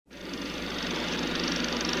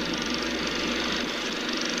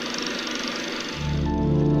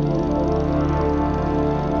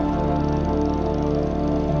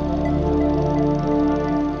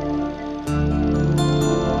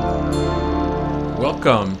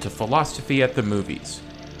Welcome to Philosophy at the Movies,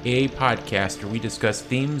 a podcast where we discuss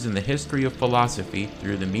themes in the history of philosophy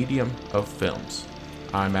through the medium of films.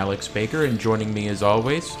 I'm Alex Baker, and joining me as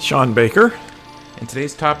always, Sean Baker. And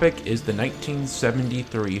today's topic is the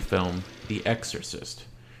 1973 film, The Exorcist.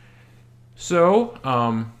 So,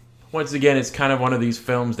 once again, it's kind of one of these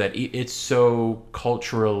films that it's so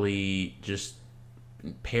culturally just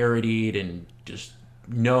parodied and just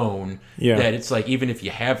known that it's like, even if you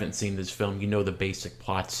haven't seen this film, you know the basic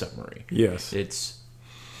plot summary. Yes.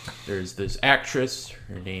 There's this actress,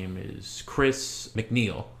 her name is Chris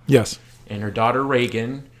MacNeil. Yes. And her daughter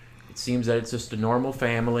Regan. It seems that it's just a normal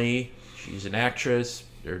family. She's an actress,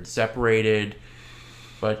 they're separated,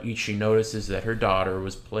 but she notices that her daughter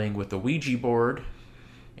was playing with a Ouija board,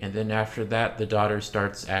 and then after that, the daughter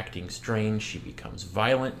starts acting strange. She becomes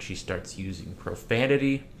violent, she starts using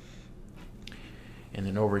profanity. And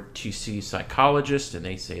then over to see a psychologist, and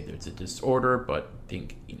they say there's a disorder, but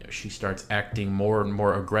she starts acting more and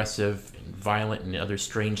more aggressive and violent, and other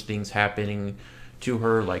strange things happening to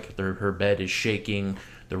her, like her bed is shaking,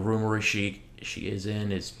 the room where she is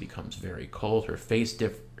in becomes very cold, her face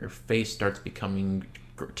starts becoming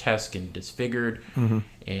grotesque and disfigured,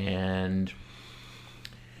 and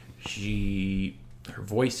her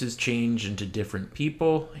voices change into different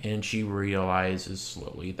people, and she realizes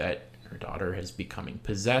slowly that her daughter is becoming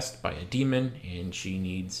possessed by a demon, and she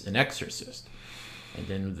needs an exorcist. And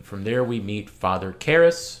then from there we meet Father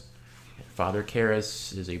Karras. Father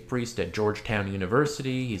Karras is a priest at Georgetown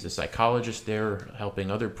University. He's a psychologist there,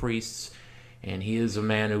 helping other priests. And he is a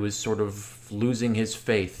man who is sort of losing his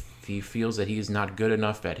faith. He feels that he is not good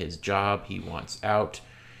enough at his job. He wants out.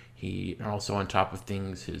 He also, on top of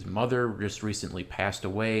things, his mother just recently passed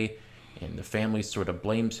away, and the family sort of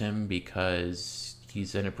blames him because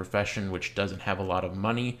he's in a profession which doesn't have a lot of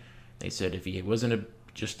money. They said if he wasn't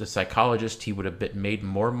just a psychologist, he would have made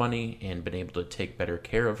more money and been able to take better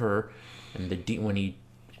care of her. And when he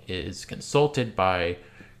is consulted by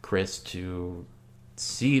Chris to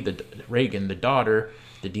see Regan, the daughter,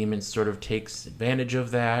 the demon sort of takes advantage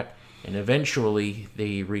of that. And eventually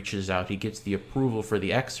he reaches out. He gets the approval for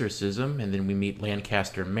the exorcism. And then we meet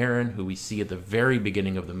Lancaster Marin, who we see at the very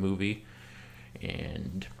beginning of the movie.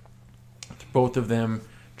 And both of them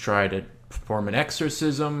try to perform an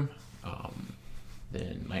exorcism.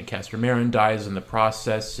 Then Lancaster Marin dies in the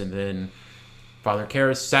process, and then Father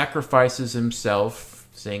Karras sacrifices himself,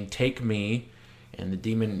 saying, "Take me," and the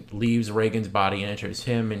demon leaves Regan's body and enters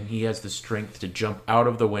him, and he has the strength to jump out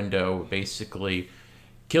of the window, basically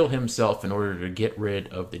kill himself in order to get rid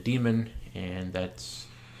of the demon. And then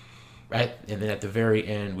at the very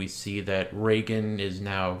end, we see that Regan is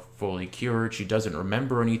now fully cured. She doesn't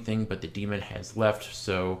remember anything, but the demon has left.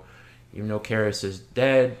 So even though Karras is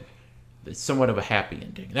dead, it's somewhat of a happy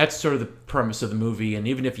ending. That's sort of the premise of the movie. And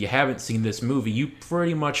even if you haven't seen this movie, you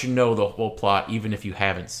pretty much know the whole plot, even if you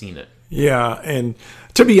haven't seen it. Yeah, and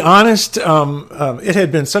to be honest, it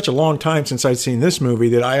had been such a long time since I'd seen this movie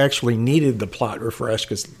that I actually needed the plot refresh,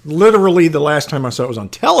 because literally the last time I saw it was on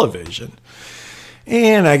television.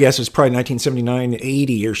 And I guess it's probably 1979,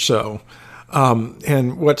 80 or so.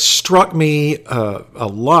 And what struck me a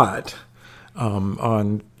lot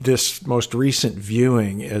on this most recent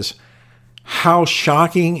viewing is how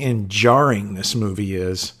shocking and jarring this movie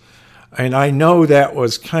is. And I know that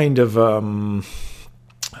was kind of,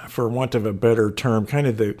 for want of a better term, kind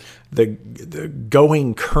of the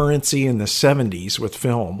going currency in the 70s with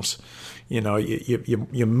films.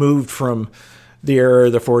 You moved from the era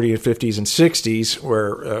of the 40s and 50s and 60s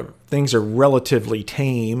where things are relatively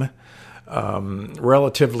tame,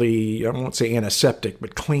 relatively, I won't say antiseptic,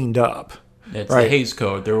 but cleaned up. It's the Hays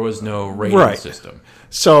Code. There was no rating system.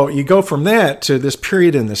 So you go from that to this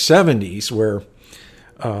period in the 70s where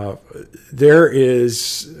there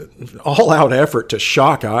is all-out effort to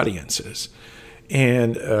shock audiences.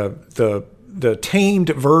 And the tamed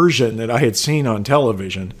version that I had seen on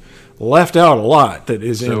television left out a lot that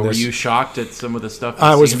is in this. So were you shocked at some of the stuff?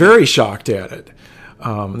 I was very shocked at it.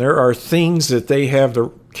 There are things that they have the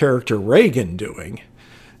character Regan doing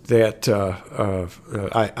that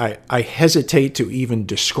I hesitate to even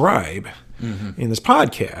describe in this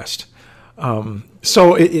podcast.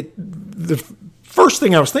 So the first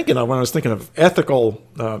thing I was thinking of when I was thinking of ethical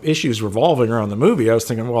issues revolving around the movie, I was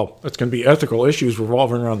thinking, well, it's going to be ethical issues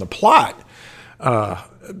revolving around the plot.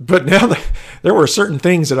 But now there were certain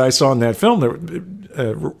things that I saw in that film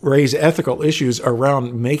that raise ethical issues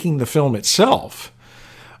around making the film itself.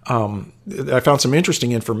 I found some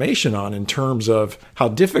interesting information on in terms of how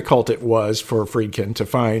difficult it was for Friedkin to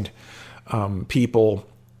find people,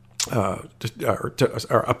 or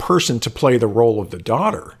a person to play the role of the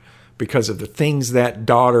daughter, because of the things that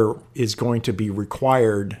daughter is going to be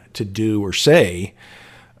required to do or say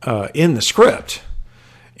in the script.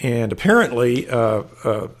 And apparently,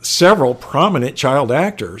 several prominent child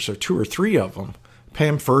actors, or 2 or 3 of them.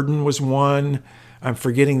 Pam Ferdin was one. I'm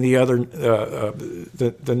forgetting the other.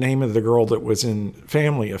 The name of the girl that was in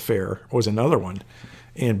Family Affair was another one.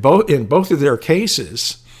 And in both of their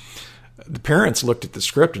cases, the parents looked at the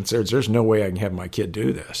script and said, "There's no way I can have my kid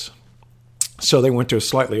do this." So they went to a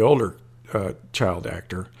slightly older child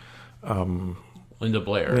actor, Linda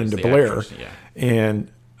Blair. Actress, yeah.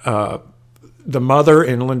 And the mother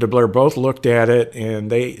and Linda Blair both looked at it,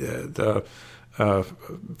 and they,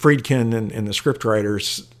 Friedkin and the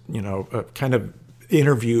scriptwriters, kind of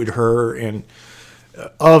interviewed her. And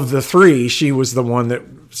of the 3, she was the one that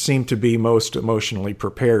seemed to be most emotionally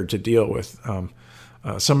prepared to deal with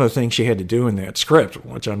some of the things she had to do in that script,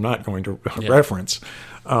 which I'm not going to reference.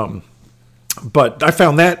 But I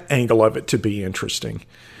found that angle of it to be interesting.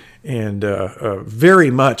 And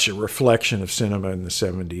very much a reflection of cinema in the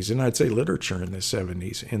 70s, and I'd say literature in the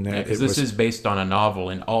 70s. In that this is based on a novel,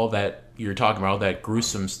 and all that you're talking about, all that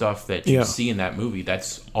gruesome stuff that you see in that movie,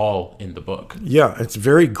 that's all in the book. Yeah, it's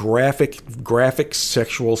very graphic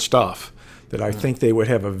sexual stuff that I think they would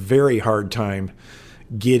have a very hard time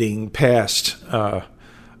getting past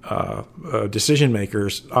decision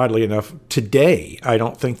makers. Oddly enough, today, I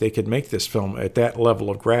don't think they could make this film at that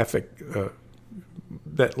level of graphic.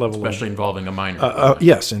 That level, especially involving a minor.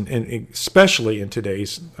 Yes, and especially in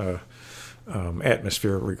today's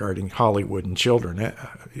atmosphere regarding Hollywood and children.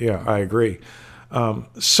 Yeah, I agree.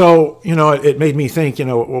 So, it made me think,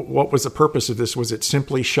 what was the purpose of this? Was it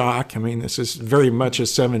simply shock? I mean, this is very much a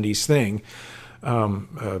 70s thing,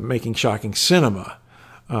 making shocking cinema.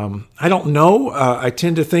 I don't know. I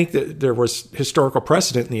tend to think that there was historical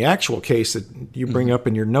precedent in the actual case that you bring up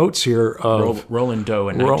in your notes here of Roland Doe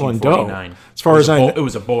in 1949. As far as I know, it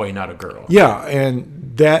was a boy, not a girl. Yeah,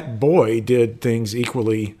 and that boy did things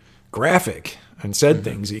equally graphic and said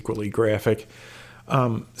things equally graphic.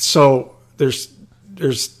 So there's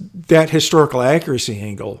that historical accuracy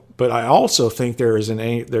angle, but I also think there is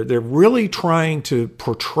they're really trying to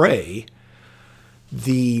portray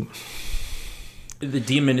the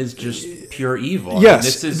demon is just pure evil. Yes. I mean,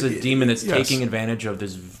 this is a demon that's taking advantage of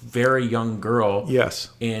this very young girl. Yes.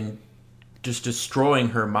 And just destroying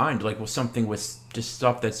her mind, something with just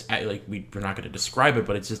stuff that's we're not going to describe it,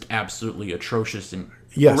 but it's just absolutely atrocious and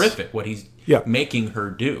horrific what he's making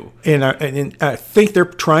her do. And I think they're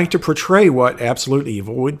trying to portray what absolute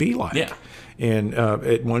evil would be like. Yeah. And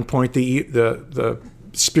at one point, the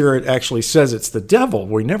spirit actually says it's the devil.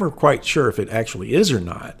 We're never quite sure if it actually is or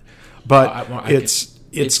not. But it's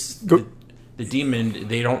the demon.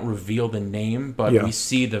 They don't reveal the name, but we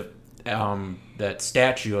see that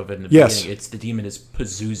statue of it in the beginning. It's the demon is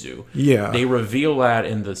Pazuzu. Yeah, they reveal that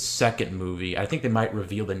in the second movie. I think they might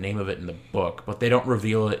reveal the name of it in the book, but they don't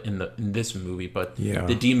reveal it in this movie. But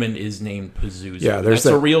the demon is named Pazuzu. Yeah, that's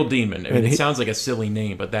a real demon. I mean, it sounds like a silly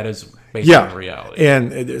name, but that is based on reality.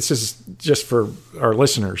 And this is just for our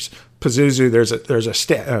listeners. Pazuzu. There's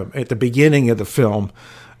a at the beginning of the film.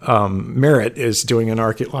 Merritt is doing an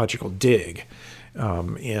archaeological dig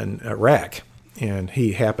in Iraq, and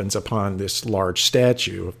he happens upon this large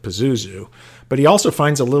statue of Pazuzu. But he also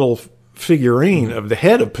finds a little figurine of the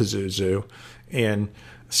head of Pazuzu, and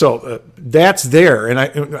so that's there. And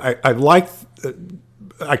I like,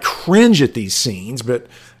 I cringe at these scenes, but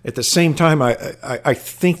at the same time, I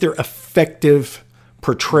think they're effective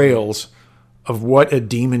portrayals of what a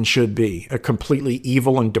demon should be, a completely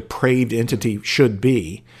evil and depraved entity should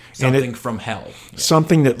be. Something from hell. Yeah.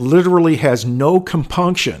 Something that literally has no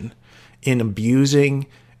compunction in abusing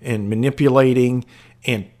and manipulating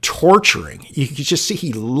and torturing. You can just see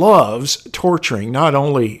he loves torturing not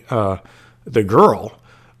only the girl,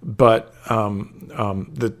 but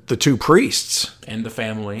the 2 priests. And the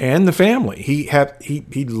family.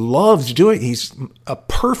 He loves doing. He's a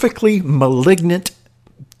perfectly malignant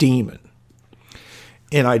demon.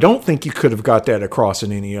 And I don't think you could have got that across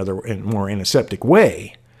in any other and more antiseptic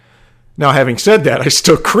way. Now, having said that, I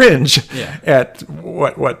still cringe at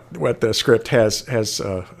what the script has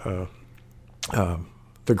the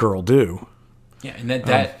girl do. Yeah, and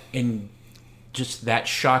that and just that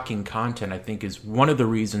shocking content, I think, is one of the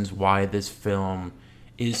reasons why this film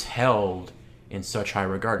is held in such high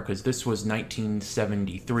regard, because this was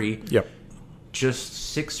 1973. Yep.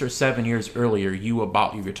 Just 6 or 7 years earlier,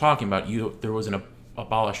 you're talking about there was an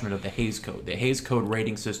abolishment of the Hays Code. The Hays Code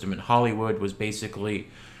rating system in Hollywood was basically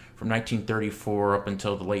from 1934 up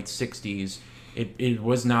until the late 60s. It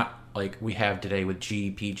was not like we have today with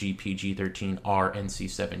G, PG, PG-13, R,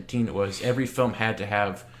 NC-17. It was every film had to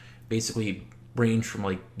have basically range from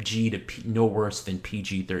like G to P, no worse than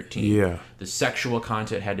PG-13. Yeah. The sexual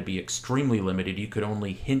content had to be extremely limited. You could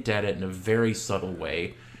only hint at it in a very subtle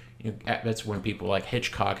way. That's when people like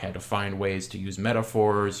Hitchcock had to find ways to use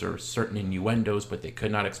metaphors or certain innuendos, but they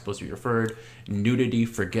could not explicitly referred. Nudity,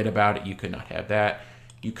 forget about it. You could not have that.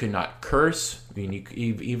 You could not curse. I mean,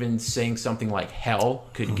 even saying something like hell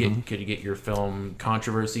could get your film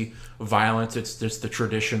controversy. Violence, it's just the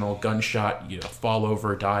traditional gunshot, fall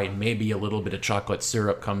over, die, and maybe a little bit of chocolate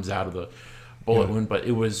syrup comes out of the bullet wound, but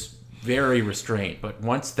it was very restrained. But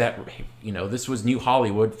once that, this was New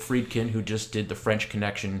Hollywood. Friedkin, who just did The French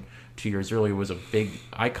Connection 2 years earlier, was a big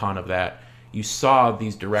icon of that. You saw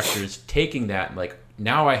these directors taking that, like,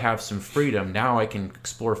 now I have some freedom. Now I can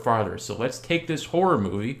explore farther. So let's take this horror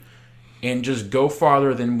movie and just go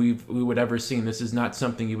farther than we would ever see. This is not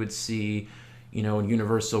something you would see, in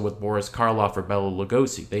Universal with Boris Karloff or Bela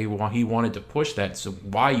Lugosi. He wanted to push that. So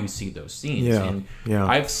why you see those scenes?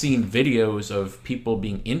 I've seen videos of people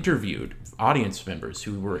being interviewed, audience members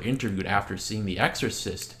who were interviewed after seeing The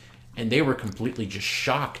Exorcist, and they were completely just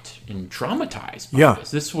shocked and traumatized by this.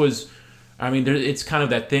 This was, it's kind of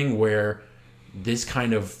that thing where this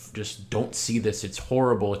kind of just don't see this. It's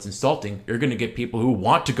horrible. It's insulting. You're going to get people who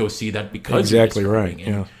want to go see that because exactly right.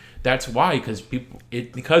 And that's why,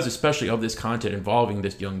 because especially of this content involving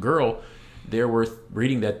this young girl, there were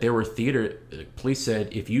theater police said,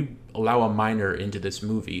 if you allow a minor into this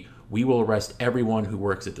movie, we will arrest everyone who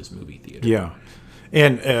works at this movie theater. Yeah,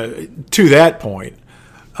 and to that point,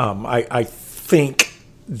 I think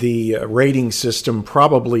the rating system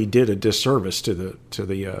probably did a disservice to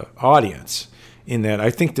the audience, in that I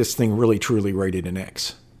think this thing really truly rated an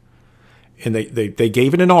X. And they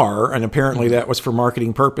gave it an R, and apparently that was for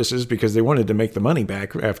marketing purposes because they wanted to make the money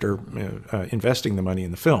back after investing the money in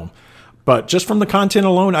the film. But just from the content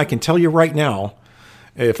alone, I can tell you right now,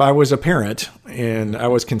 if I was a parent and I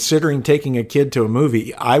was considering taking a kid to a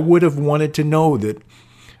movie, I would have wanted to know that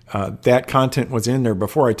that content was in there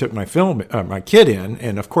before I took my kid in.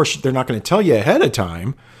 And of course, they're not going to tell you ahead of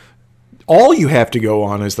time. All you have to go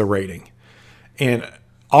on is the rating. And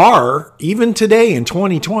R, even today in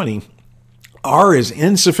 2020, R is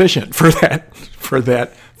insufficient for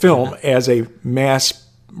that film as a mass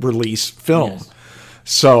release film. Yes.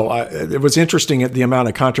 So it was interesting at the amount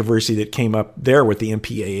of controversy that came up there with the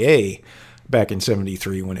MPAA back in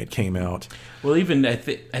 '73 when it came out. Well, even I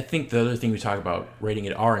think the other thing we talk about, rating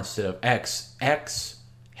it R instead of X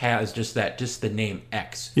has just the name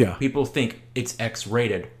X. Yeah. People think it's X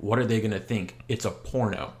rated. What are they going to think? It's a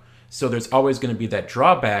porno. So there's always going to be that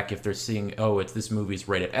drawback if they're seeing, this movie's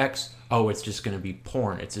rated X. It's just going to be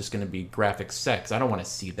porn. It's just going to be graphic sex. I don't want to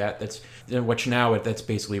see that. That's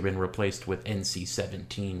basically been replaced with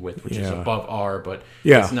NC-17, which is above R, but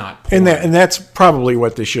it's not porn. And that's probably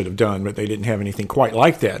what they should have done, but they didn't have anything quite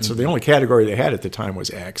like that. Mm-hmm. So the only category they had at the time was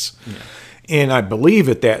X. Yeah. And I believe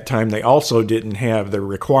at that time they also didn't have the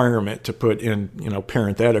requirement to put in,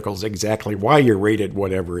 parentheticals exactly why you're rated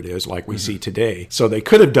whatever it is, like we see today. So they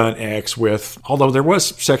could have done X with, although there was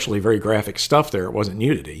sexually very graphic stuff there, it wasn't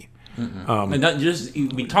nudity. And not just,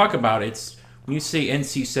 we talk about it, when you say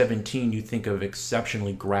NC-17, you think of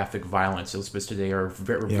exceptionally graphic violence. Those today are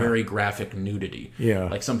very graphic nudity. Yeah.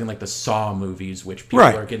 Like something like the Saw movies, which people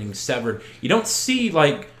are getting severed. You don't see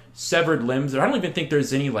like severed limbs. I don't even think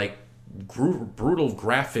there's any like brutal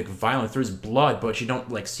graphic violence. There's blood, but you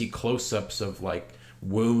don't like see close-ups of like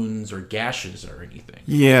wounds or gashes or anything.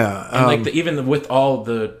 Yeah. And even with all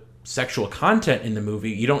the sexual content in the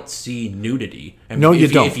movie, you don't see nudity. No, you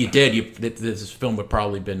don't. If you did, this film would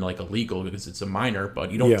probably been like illegal because it's a minor,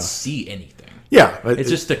 but you don't see anything. Yeah, it's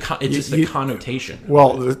just the connotation.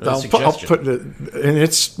 Well, I'll put and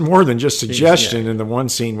it's more than just suggestion in the one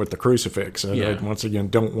scene with the crucifix. I once again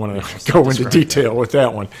don't want to go into detail with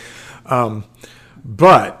that one.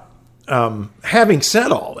 But having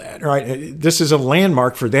said all that, right, this is a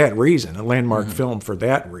landmark for that reason, a landmark film for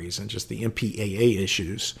that reason, just the MPAA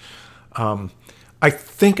issues. I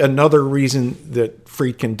think another reason that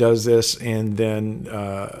Friedkin does this, and then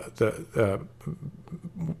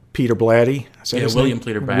Peter Blatty, William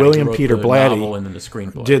Peter Blatty, novel and then the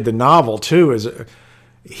screenplay. Did the novel too. Is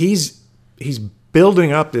he's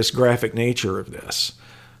building up this graphic nature of this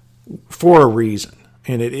for a reason,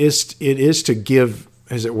 and it is to give,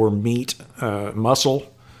 as it were, meat,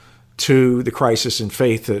 muscle to the crisis in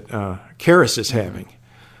faith that Karras is having,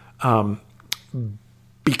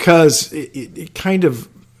 because it kind of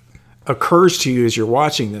occurs to you as you're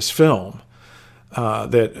watching this film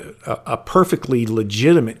that a perfectly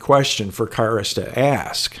legitimate question for Karras to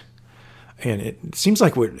ask, and it seems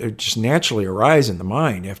like it would just naturally arise in the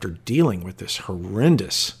mind after dealing with this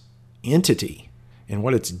horrendous entity and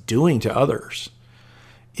what it's doing to others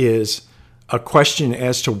is a question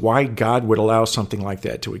as to why God would allow something like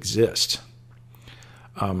that to exist.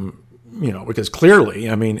 Because clearly,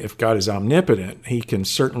 I mean, if God is omnipotent, he can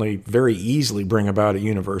certainly very easily bring about a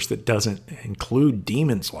universe that doesn't include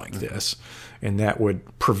demons like this, and that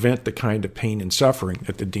would prevent the kind of pain and suffering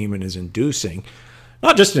that the demon is inducing,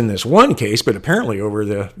 not just in this one case, but apparently over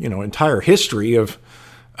the entire history of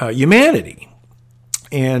humanity.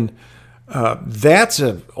 And that's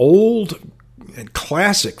an old and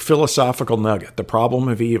classic philosophical nugget, the problem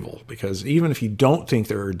of evil, because even if you don't think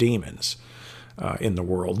there are demons in the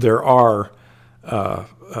world, there are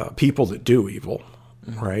people that do evil,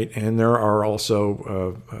 right? And there are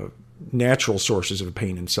also natural sources of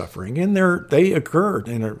pain and suffering, and they occur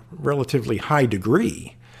in a relatively high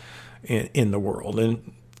degree in the world.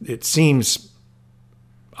 And it seems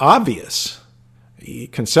obvious,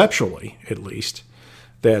 conceptually at least,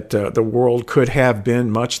 that the world could have been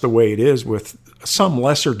much the way it is with some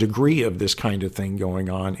lesser degree of this kind of thing going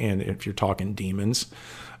on. And if you're talking demons,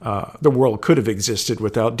 the world could have existed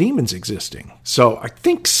without demons existing. So I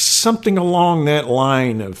think something along that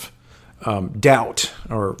line of doubt,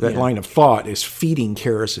 or that line of thought, is feeding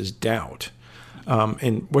Karras's doubt.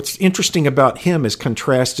 And what's interesting about him is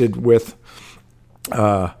contrasted with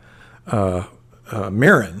Merrin.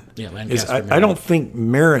 I don't think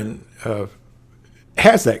Merrin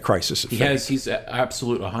has that crisis of faith. He's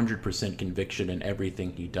absolute 100% conviction in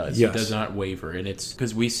everything he does. Yes. He does not waver. And it's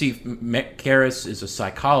because we see Karras is a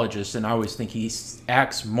psychologist, and I always think he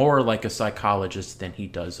acts more like a psychologist than he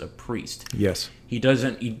does a priest. Yes. He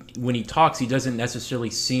doesn't, when he talks, he doesn't necessarily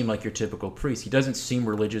seem like your typical priest. He doesn't seem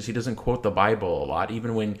religious. He doesn't quote the Bible a lot.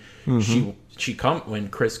 Even when when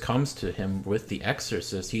Chris comes to him with The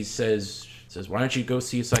Exorcist, he says, why don't you go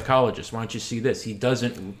see a psychologist? Why don't you see this? He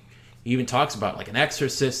doesn't. He even talks about like an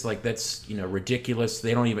exorcist, like that's ridiculous.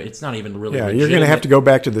 They don't even. It's not even really. Yeah, legitimate. you're going to have to go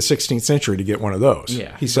back to the 16th century to get one of those.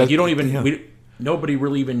 Yeah, he said like you don't even. Nobody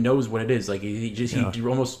really even knows what it is. Like he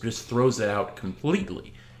almost just throws it out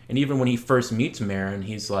completely. And even when he first meets Merrin,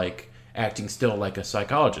 he's like acting still like a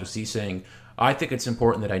psychologist. He's saying, "I think it's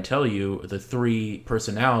important that I tell you the 3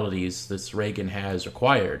 personalities this Regan has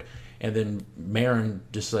acquired." And then Merrin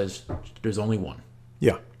just says, "There's only one."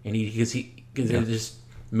 Yeah, and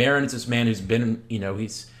Merrin is this man who's been,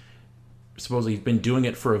 he's supposedly he's been doing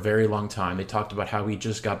it for a very long time. They talked about how he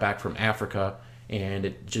just got back from Africa and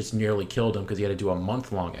it just nearly killed him because he had to do a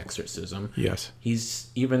month-long exorcism. Yes. He's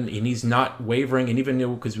not wavering, and even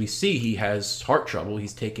though, because we see he has heart trouble,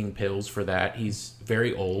 he's taking pills for that. He's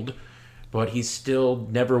very old, but he still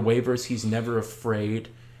never wavers. He's never afraid.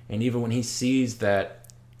 And even when he sees that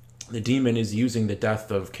the demon is using the death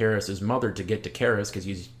of Karras's mother to get to Karras,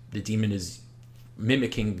 because the demon is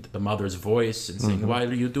mimicking the mother's voice and saying, "Why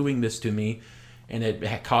are you doing this to me?" And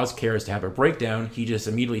it caused Karras to have a breakdown. He just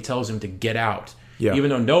immediately tells him to get out,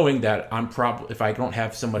 even though knowing that if I don't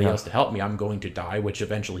have somebody else to help me, I'm going to die, which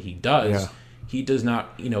eventually he does. Yeah. He does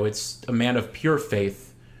not, it's a man of pure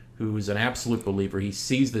faith who's an absolute believer. He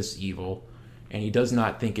sees this evil, and he does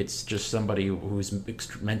not think it's just somebody who's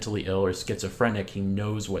mentally ill or schizophrenic. He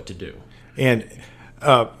knows what to do. And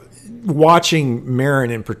watching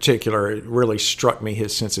Merrin in particular, it really struck me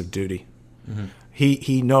his sense of duty. Mm-hmm.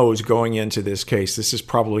 He knows going into this case, this is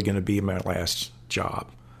probably going to be my last job.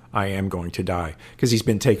 I am going to die, because he's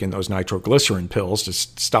been taking those nitroglycerin pills to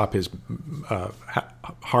stop his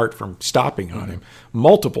heart from stopping on him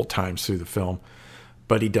multiple times through the film,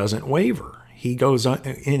 but he doesn't waver. He goes on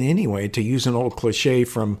in anyway, to use an old cliche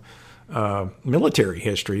from military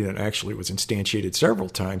history that actually was instantiated several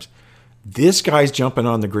times. This guy's jumping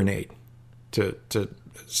on the grenade to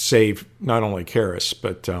save not only Karras,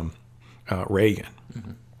 but Regan.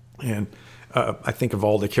 Mm-hmm. And I think of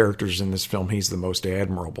all the characters in this film, he's the most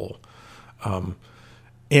admirable.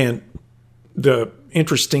 And the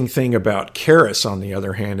interesting thing about Karras, on the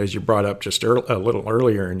other hand, as you brought up just a little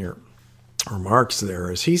earlier in your remarks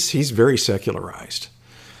there, is he's very secularized.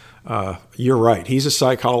 You're right. He's a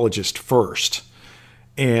psychologist first.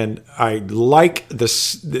 And I like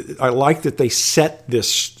this. I like that they set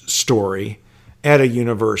this story at a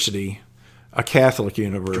university, a Catholic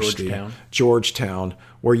university, Georgetown,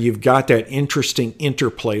 where you've got that interesting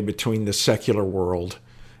interplay between the secular world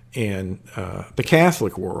and the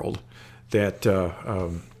Catholic world that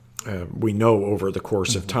we know over the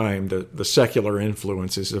course of time. The secular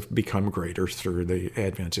influences have become greater through the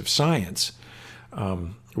advent of science,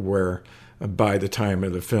 where by the time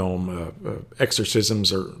of the film,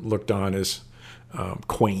 exorcisms are looked on as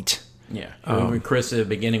quaint Yeah. When Chris, at the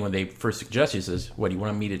beginning, when they first suggest, he says, what, do you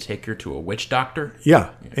want me to take her to a witch doctor?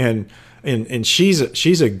 Yeah. And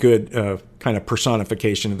she's a good kind of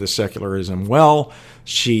personification of the secularism. Well,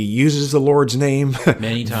 she uses the Lord's name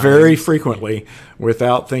many times, very frequently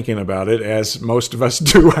without thinking about it, as most of us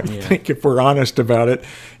do, I think, if we're honest about it,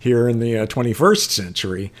 here in the 21st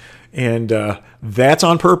century. And that's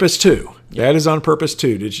on purpose, too. Yeah. That is on purpose,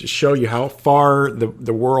 too, to show you how far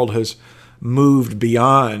the world has moved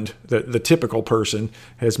beyond, the typical person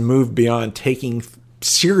has moved beyond taking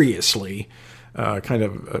seriously kind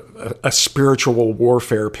of a spiritual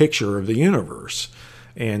warfare picture of the universe.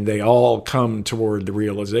 And they all come toward the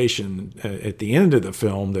realization at the end of the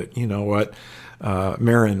film that, you know what,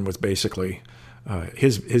 Marin was basically,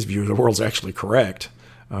 his view of the world's actually correct.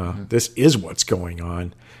 This is what's going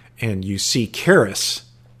on. And you see Karras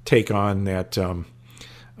take on that,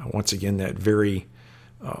 once again, that very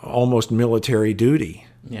almost military duty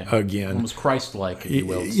again. Almost Christ-like, if you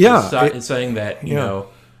will. Yeah. It's saying that, you know,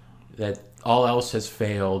 that all else has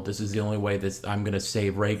failed. This is the only way that I'm going to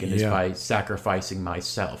save Reagan is by sacrificing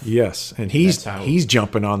myself. Yes, and he's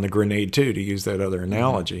jumping on the grenade too, to use that other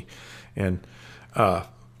analogy. And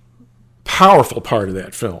powerful part of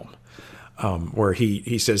that film where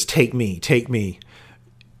he says, take me.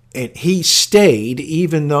 And he stayed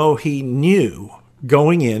even though he knew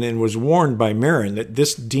going in and was warned by Marin that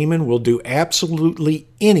this demon will do absolutely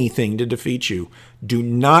anything to defeat you. Do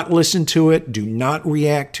not listen to it. Do not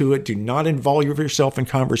react to it. Do not involve yourself in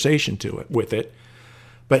conversation with it.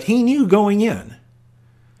 But he knew going in,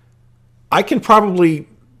 I can probably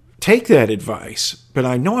take that advice, but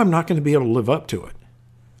I know I'm not going to be able to live up to it.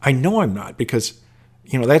 I know I'm not, because,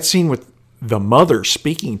 you know, that scene with the mother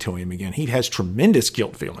speaking to him again, he has tremendous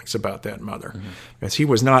guilt feelings about that mother, because he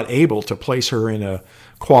was not able to place her in a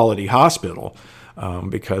quality hospital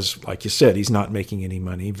because, like you said, he's not making any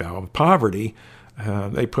money, vow of poverty.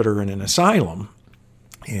 They put her in an asylum,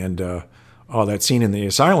 and that scene in the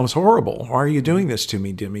asylum is horrible. Why are you doing this to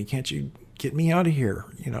me, Demi? Can't you get me out of here?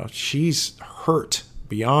 You know, she's hurt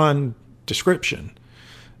beyond description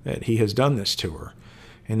that he has done this to her,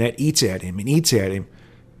 and that eats at him,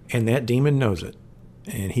 and that demon knows it,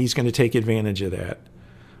 and he's going to take advantage of that.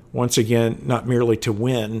 Once again, not merely to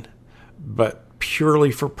win, but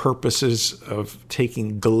purely for purposes of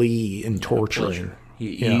taking glee in torturing.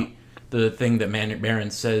 The thing that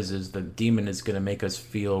Marin says is the demon is going to make us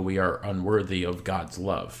feel we are unworthy of God's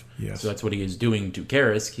love. Yes. So that's what he is doing to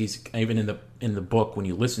Karras. He's even in the book, when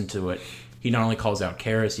you listen to it, he not only calls out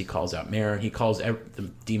Karras, he calls out Marin. He calls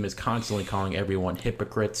the demon is constantly calling everyone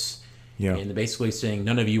hypocrites. Yeah. And basically saying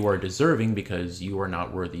none of you are deserving because you are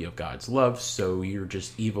not worthy of God's love, so you're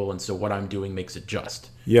just evil, and so what I'm doing makes it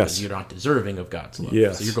just. Yes. You're not deserving of God's love.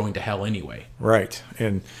 Yes. So you're going to hell anyway. Right.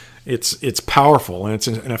 And it's powerful, and it's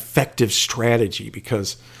an effective strategy,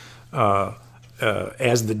 because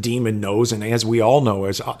as the demon knows, and as we all know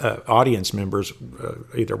as audience members,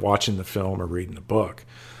 either watching the film or reading the book,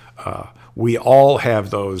 we all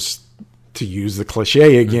have those, to use the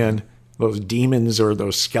cliche again, those demons or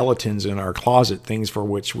those skeletons in our closet, things for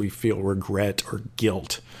which we feel regret or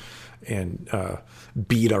guilt and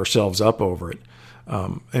beat ourselves up over it.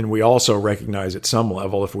 And we also recognize at some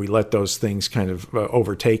level, if we let those things kind of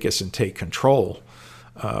overtake us and take control,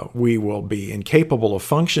 we will be incapable of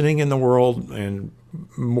functioning in the world, and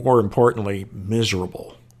more importantly,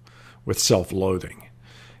 miserable with self-loathing.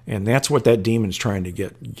 And that's what that demon's trying to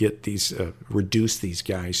get these, reduce these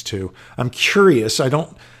guys to. I'm curious. I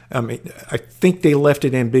think they left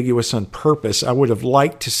it ambiguous on purpose. I would have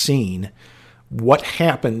liked to seen what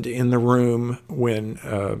happened in the room when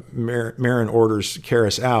Marin orders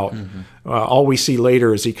Karras out. All we see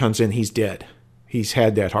later is he comes in, he's dead. He's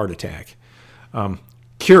had that heart attack.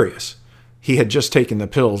 Curious. He had just taken the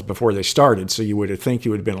pills before they started, so you would think he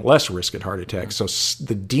would have been a less risk at heart attack. So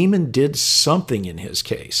the demon did something in his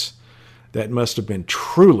case that must have been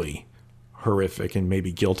truly horrific and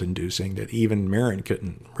maybe guilt-inducing that even Marin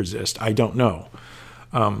couldn't resist. I don't know.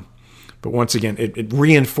 But once again, it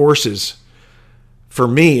reinforces, for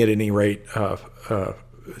me at any rate,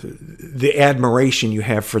 the admiration you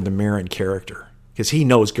have for the Marin character, because he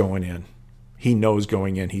knows going in. He's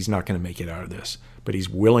not going to make it out of this, but he's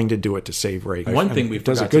willing to do it to save Reagan. One thing we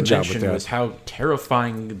forgot to mention was how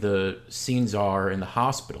terrifying the scenes are in the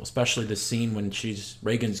hospital, especially the scene when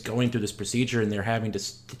Reagan's going through this procedure and they're having to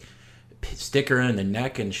stick her in the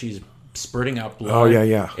neck and she's spurting out blood. Oh,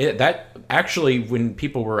 yeah. That actually, when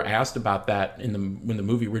people were asked about that when the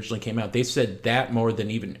movie originally came out, they said that more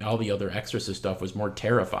than even all the other Exorcist stuff was more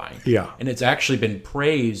terrifying. Yeah. And it's actually been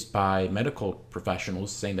praised by medical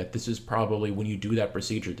professionals, saying that this is probably, when you do that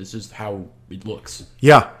procedure, this is how it looks.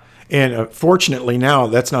 Yeah. And fortunately now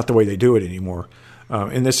that's not the way they do it anymore.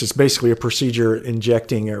 And this is basically a procedure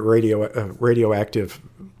injecting a radioactive,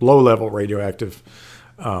 low-level radioactive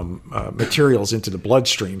materials into the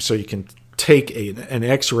bloodstream, so you can take an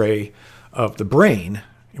X-ray of the brain,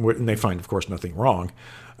 and they find, of course, nothing wrong,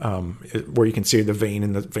 where you can see the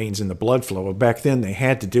veins in the blood flow. Well, back then they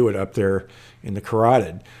had to do it up there in the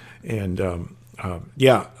carotid, and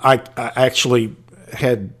I actually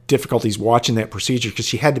had difficulties watching that procedure because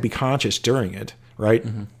she had to be conscious during it, right?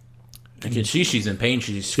 Mm-hmm. You can see she's in pain.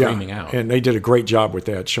 She's screaming out. And they did a great job with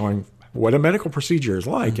that, showing what a medical procedure is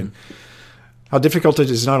like and how difficult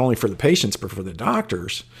it is not only for the patients but for the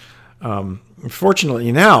doctors.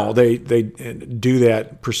 Fortunately, now they do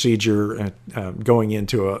that procedure going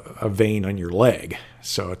into a vein on your leg,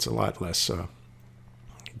 so it's a lot less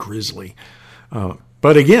grisly.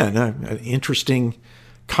 But again, an interesting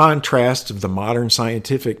contrast of the modern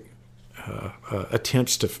scientific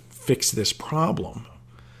attempts to fix this problem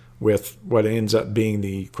with what ends up being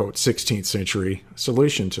the, quote, 16th century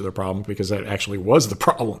solution to the problem, because that actually was the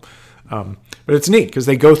problem. But it's neat because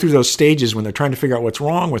they go through those stages when they're trying to figure out what's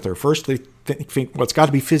wrong with her. First, they think, well, it's got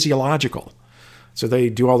to be physiological. So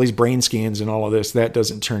they do all these brain scans and all of this. That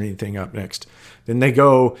doesn't turn anything up next. Then they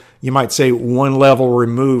go, you might say, one level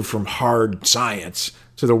removed from hard science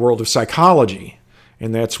to the world of psychology.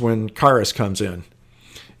 And that's when Kairos comes in.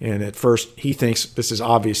 And at first, he thinks this is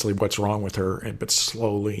obviously what's wrong with her, but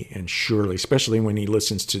slowly and surely, especially when he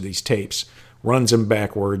listens to these tapes, runs them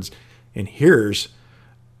backwards, and hears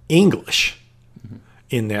English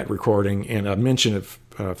in that recording, and a mention of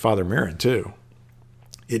Father Merrin, too.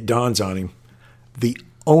 It dawns on him, the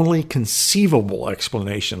only conceivable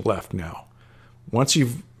explanation left now. Once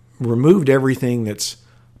you've removed everything that's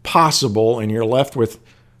possible and you're left with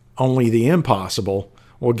only the impossible,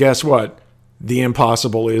 well, guess what? The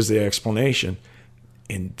impossible is the explanation.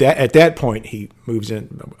 And that, at that point, he moves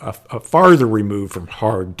in a farther remove from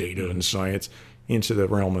hard data and science into the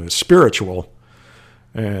realm of the spiritual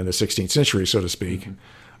and the 16th century, so to speak.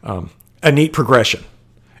 A neat progression.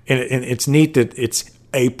 And it's neat that it's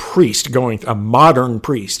a modern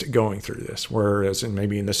priest going through this, whereas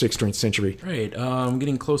maybe in the 16th century. Right. I'm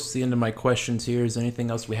getting close to the end of my questions here. Is there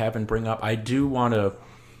anything else we haven't bring up? I do want to...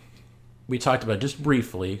 We talked about it just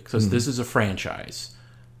briefly, because this is a franchise.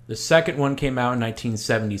 The second one came out in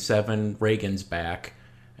 1977. Reagan's back,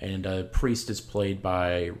 and a priest is played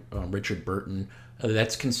by Richard Burton.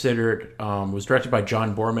 That's considered, was directed by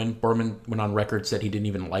John Borman. Borman went on record, said he didn't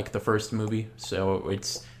even like the first movie. So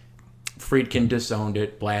it's, Friedkin disowned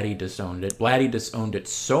it, Blatty disowned it. Blatty disowned it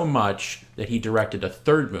so much that he directed a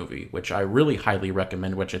third movie, which I really highly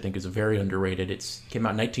recommend, which I think is very underrated. It came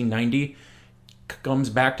out in 1990. Comes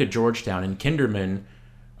back to Georgetown, and Kinderman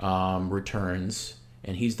returns,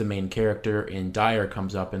 and he's the main character, and Dyer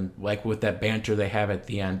comes up, and like with that banter they have at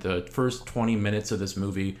the end, the first 20 minutes of this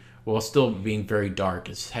movie, while still being very dark,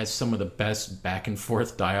 has some of the best back and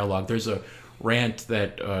forth dialogue. There's a rant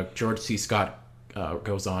that George C. Scott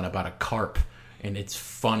goes on about a carp, and it's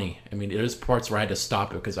funny. I mean, there's parts where I had to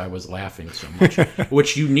stop it because I was laughing so much,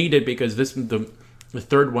 which you needed, because the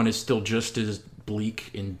third one is still just as bleak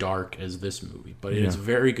and dark as this movie, but it is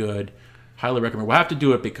very good. Highly recommend. We'll have to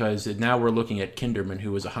do it because now we're looking at Kinderman,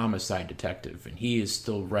 who is a homicide detective, and he is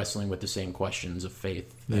still wrestling with the same questions of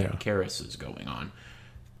faith that Karras is going on.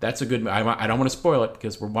 That's a good... I don't want to spoil it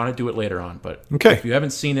because we want to do it later on, but if you haven't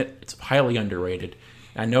seen it, it's highly underrated.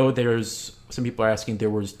 I know there's... Some people are asking, there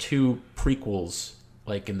was 2 prequels,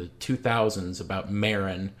 like in the 2000s, about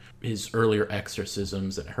Merrin, his earlier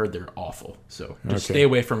exorcisms, and I heard they're awful. So just stay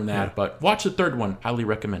away from that, but watch the third one. Highly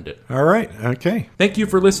recommend it. All right. Okay. Thank you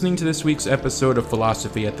for listening to this week's episode of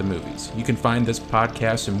Philosophy at the Movies. You can find this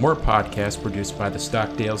podcast and more podcasts produced by the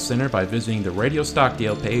Stockdale Center by visiting the Radio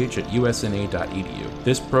Stockdale page at usna.edu.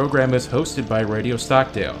 This program is hosted by Radio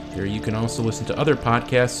Stockdale. There you can also listen to other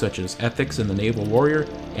podcasts such as Ethics and the Naval Warrior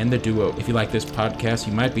and The Duo. If you like this podcast,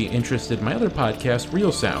 you might be interested in my other podcast,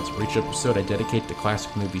 Real Sounds, where each episode I dedicate to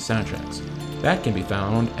classic movie soundtracks. That can be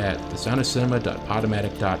found at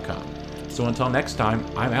thesoundofcinema.podomatic.com. So until next time,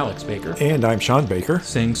 I'm Alex Baker. And I'm Sean Baker.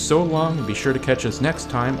 Saying so long, and be sure to catch us next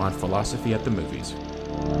time on Philosophy at the Movies.